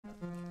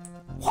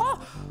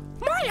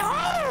My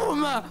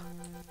home!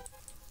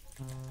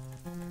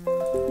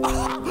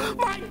 Oh,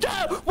 my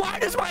God! Why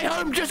does my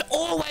home just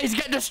always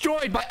get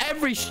destroyed by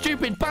every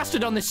stupid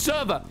bastard on this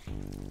server?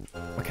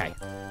 Okay.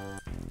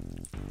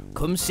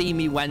 Come see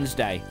me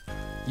Wednesday.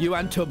 You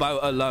and Tubbo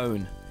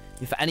alone.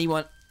 If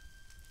anyone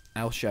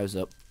else shows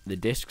up, the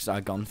discs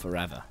are gone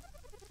forever.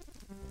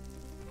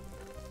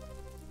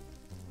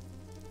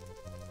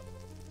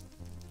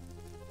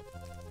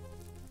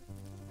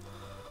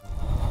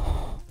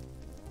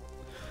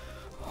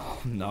 Oh,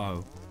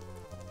 no.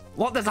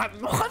 What does that...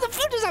 What the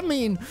fuck does that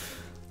mean?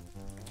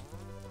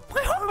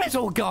 My home is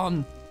all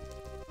gone.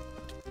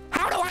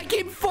 How do I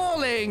keep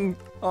falling?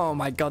 Oh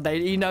my God,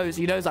 he knows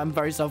I'm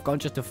very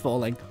self-conscious of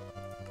falling.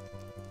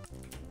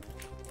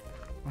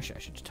 Actually, I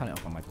should just turn it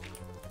off on my...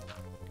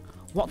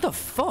 What the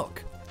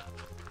fuck?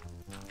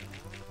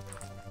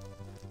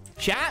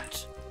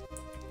 Chat?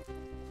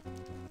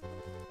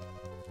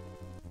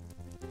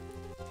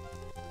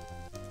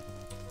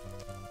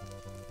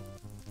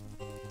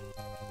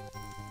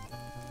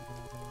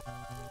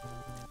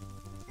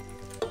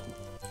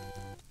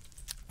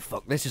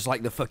 Fuck, this is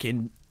like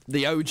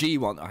the OG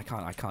one. I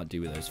can't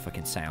do with those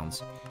fucking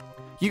sounds.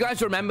 You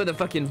guys remember the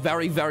fucking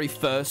very, very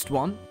first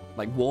one?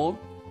 Like War?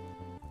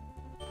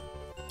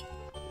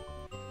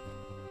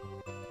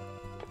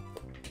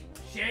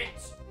 Shit!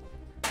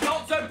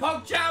 Not so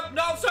PogChamp!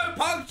 Not so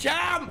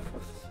PogChamp!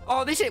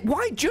 Oh, this is...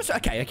 Why just...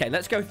 Okay,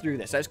 let's go through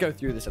this. Let's go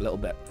through this a little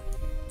bit.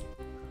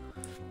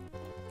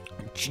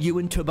 You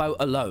and Tubbo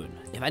alone.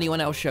 If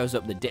anyone else shows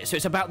up, the disc... So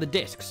it's about the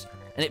discs.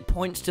 And it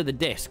points to the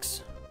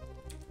discs.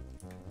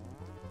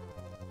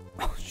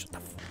 Oh, shut the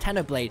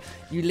Tenor-Blade.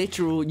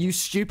 You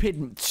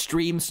stupid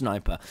stream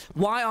sniper.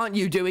 Why aren't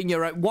you doing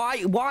your own...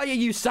 Why are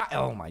you sat...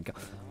 Oh, my God.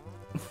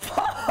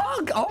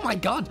 Fuck! Oh, my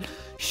God.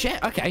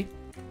 Shit, okay.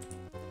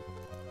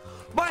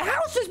 My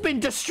house has been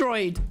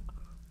destroyed.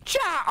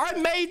 Chat, I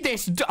made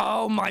this.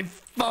 Oh, my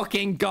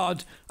fucking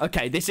God.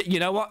 Okay, this... You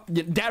know what?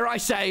 Dare I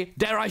say,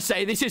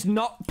 this is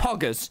not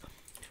poggers.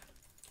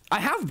 I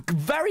have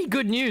very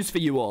good news for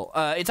you all.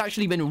 It's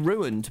actually been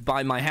ruined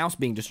by my house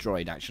being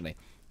destroyed, actually.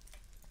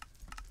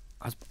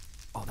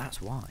 Oh,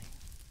 that's why.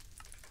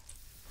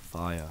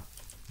 Fire.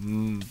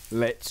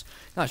 Lit.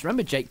 Nice.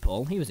 Remember Jake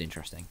Paul? He was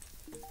interesting.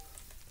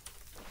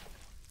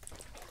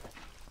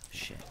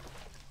 Shit.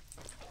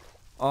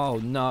 Oh,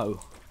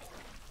 no.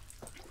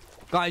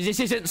 Guys,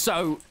 this isn't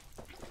so...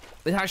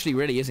 This actually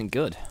really isn't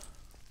good.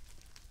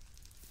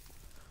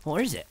 Or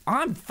is it?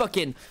 I'm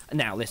fucking...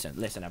 Now,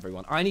 listen,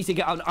 everyone. I need to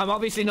get... I'm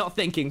obviously not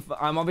thinking...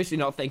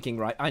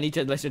 right. I need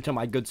to listen to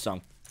my good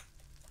song.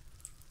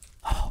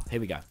 Oh,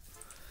 here we go.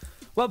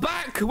 We're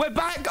back! We're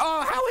back!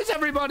 Oh, how is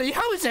everybody?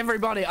 How is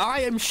everybody?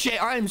 I am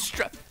shit. I am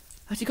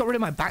Has he got rid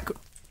of my back?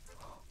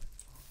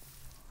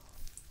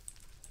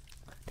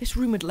 This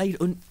room had lay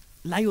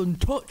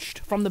untouched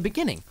from the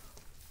beginning.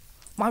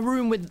 My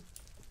room with...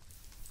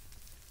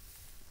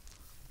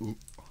 Ooh.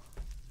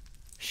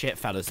 Shit,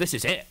 fellas. This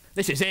is it.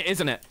 This is it,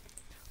 isn't it?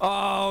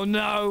 Oh,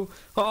 no.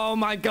 Oh,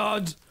 my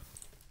God.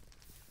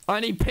 I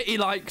need pity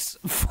likes.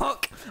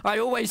 Fuck. I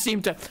always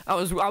seem to... I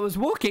was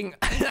walking...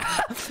 I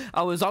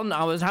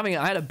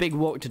had a big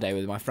walk today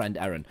with my friend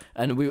Erin.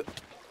 And